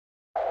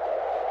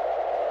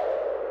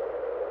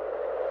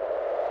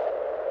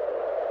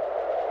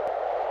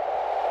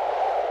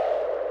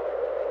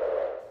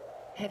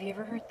Have you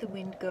ever heard the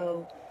wind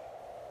go,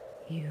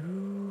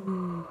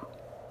 you?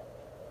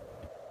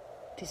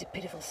 'Tis a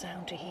pitiful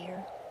sound to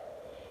hear.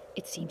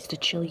 It seems to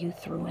chill you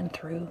through and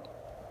through,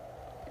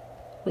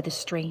 with a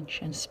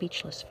strange and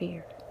speechless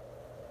fear.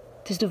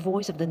 'Tis the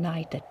voice of the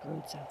night that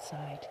broods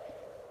outside,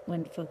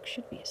 when folk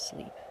should be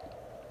asleep.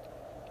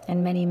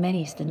 And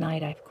many's the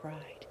night I've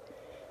cried,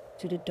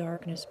 to the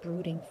darkness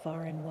brooding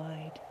far and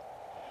wide,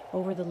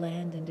 over the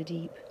land and the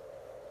deep.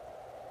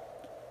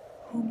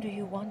 Whom do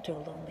you want, O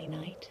lonely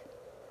night,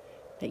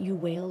 that you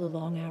wail the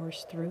long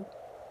hours through?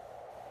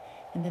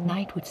 And the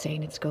night would say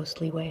in its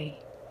ghostly way,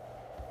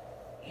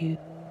 you,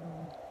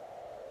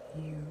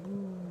 you,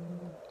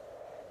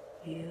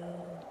 you.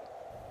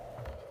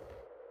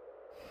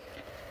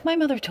 My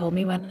mother told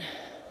me when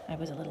I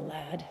was a little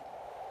lad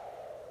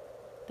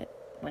that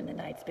when the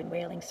night's been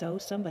wailing so,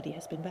 somebody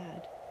has been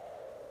bad.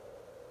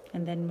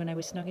 And then when I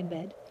was snug in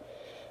bed,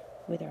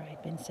 whither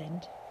I'd been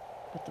sent,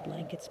 with the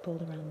blankets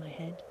pulled around my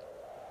head,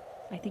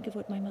 I think of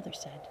what my mother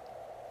said,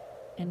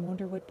 and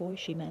wonder what boy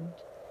she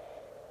meant.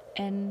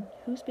 And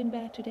who's been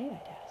bad today,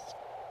 I'd ask,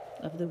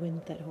 of the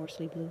wind that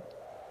hoarsely blew.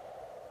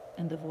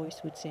 And the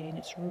voice would say in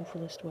its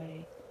ruefulest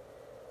way,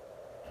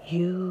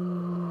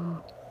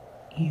 you,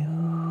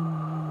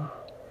 you,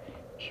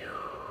 you.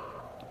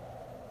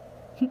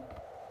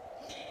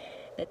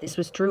 That this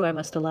was true, I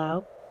must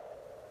allow.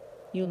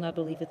 You'll not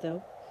believe it,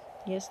 though.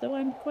 Yes, though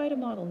I'm quite a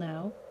model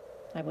now,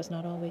 I was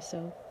not always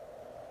so.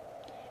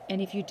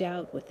 And if you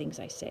doubt what things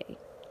I say,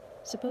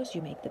 suppose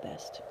you make the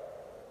best.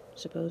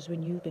 Suppose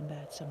when you've been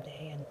bad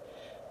someday and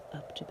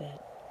up to bed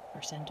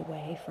or sent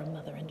away from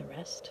mother and the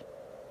rest,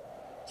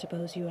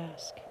 suppose you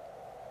ask,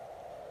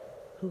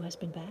 who has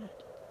been bad?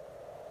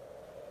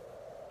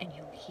 And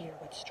you'll hear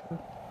what's true,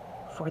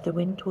 for the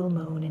wind will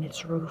moan in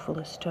its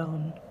ruefulest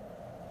tone,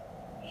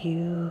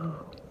 you,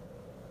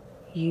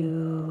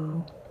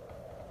 you,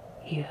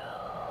 you.